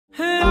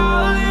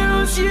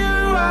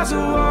as a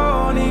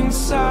warning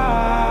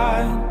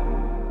sign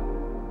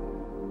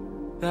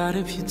that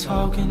if you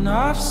talk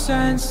enough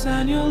sense,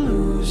 then you'll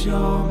lose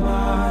your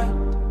mind.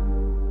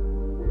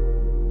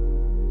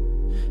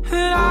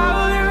 And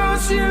I'll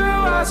use you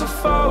as a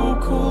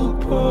focal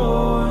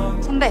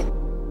point. 선배.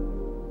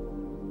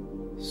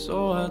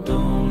 So I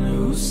don't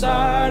lose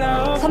sight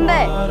of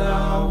선배. what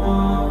I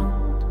want.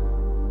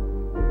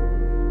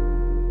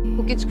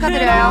 복귀 And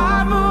축하드려요.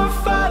 I moved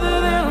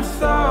farther than I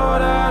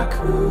thought I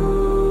could,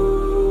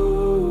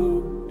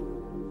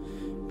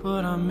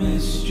 but I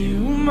missed you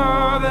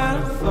more than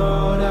I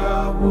thought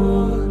I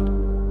would.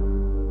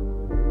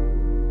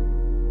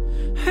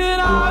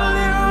 And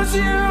I'll use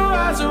you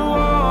as a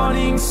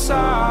warning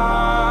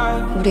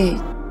sign 우리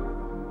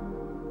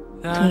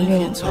that if you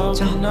동료 talk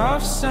맞죠?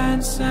 enough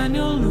sense, then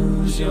you'll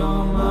lose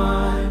your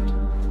mind.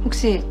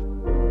 혹시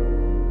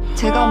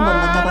제가 한번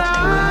만나봐도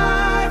될까요?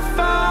 I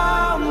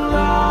found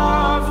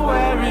love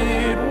where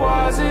it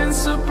wasn't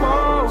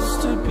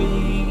supposed to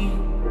be,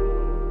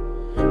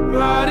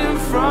 right in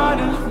front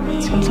of me.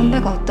 지금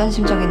선배가 어떤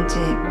심정인지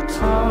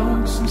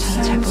저는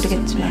잘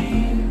모르겠지만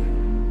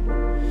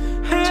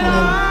저는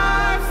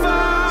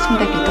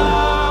선배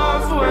믿어요.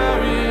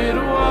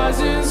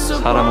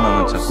 사람은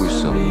하나 잡고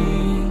있어.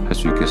 할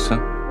수 있겠어?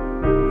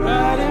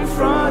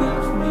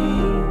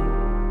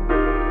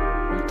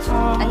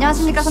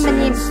 안녕하십니까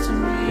선배님.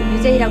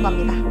 유재희라고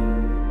합니다.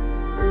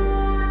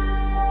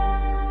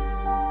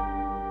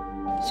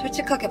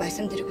 솔직하게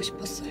말씀드리고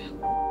싶었어요.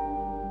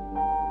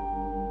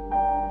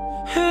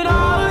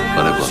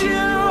 말해봐.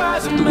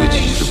 너 왜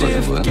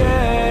지시를 받은 거야?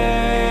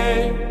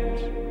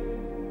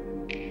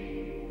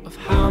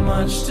 How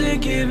much to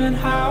give and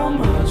how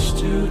much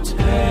to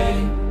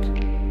take.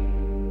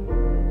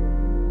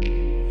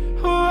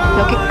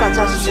 여기까지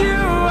하시죠.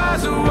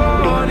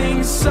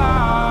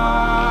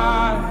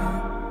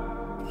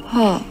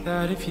 화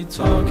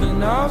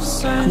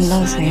안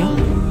나오세요?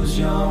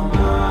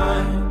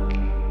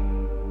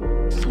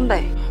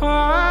 선배,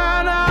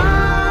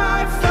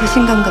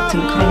 배신감 같은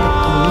그런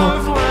것도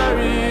없냐고.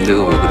 내가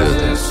왜 그래야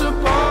돼?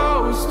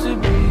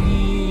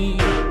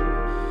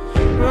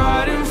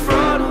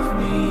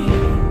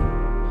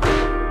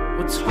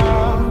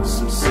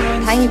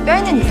 다행히 뼈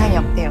있는 이상이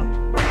없대요.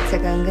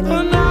 제가 은근히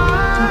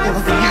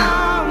뚱빼거든요.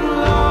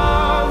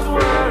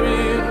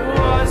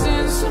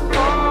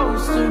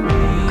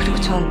 그리고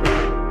전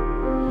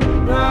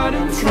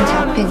지금 제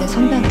앞에 있는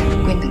선배한테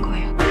묻고 있는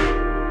거예요.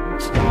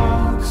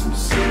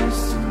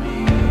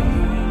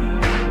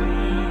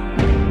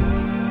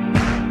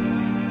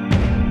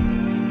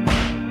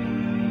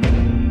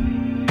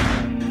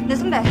 네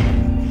선배,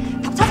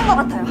 답 찾은 것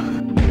같아요.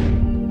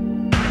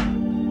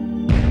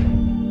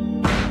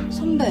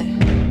 선배.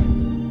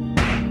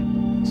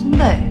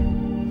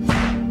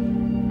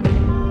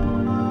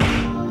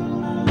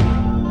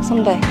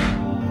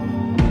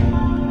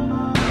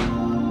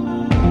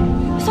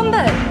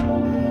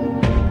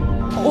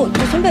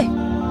 저 선배.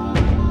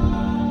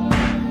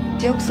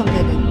 지혁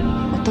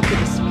선배는 어떻게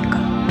됐습니까?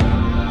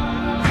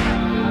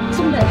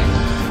 선배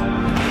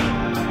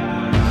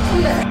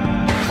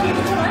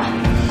괜찮아요?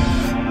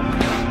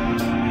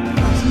 아,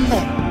 선배.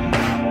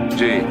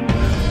 유재희,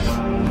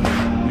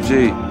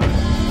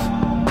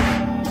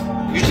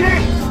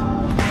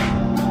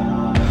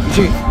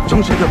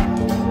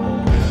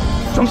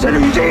 정차려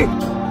유재희.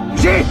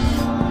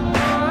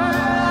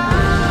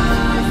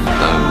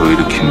 날 왜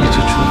이렇게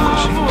믿어주는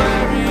거지?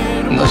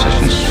 나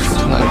자신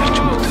스스로도 날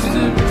믿지 못해.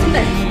 선배.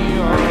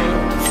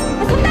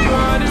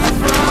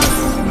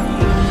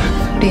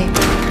 우리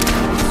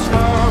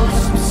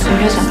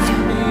동료잖아요.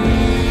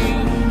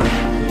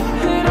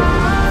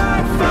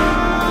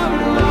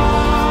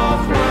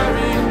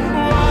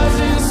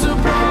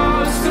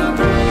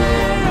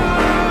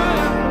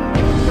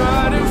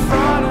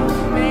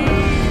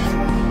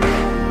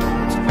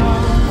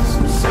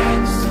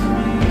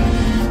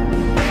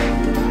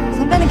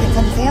 선배는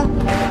괜찮으세요?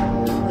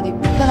 어디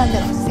불편한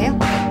데는 없으세요?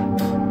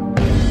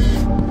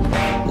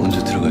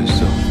 먼저 들어가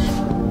있어.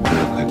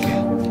 연락할게.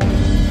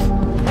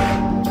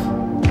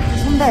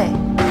 선배.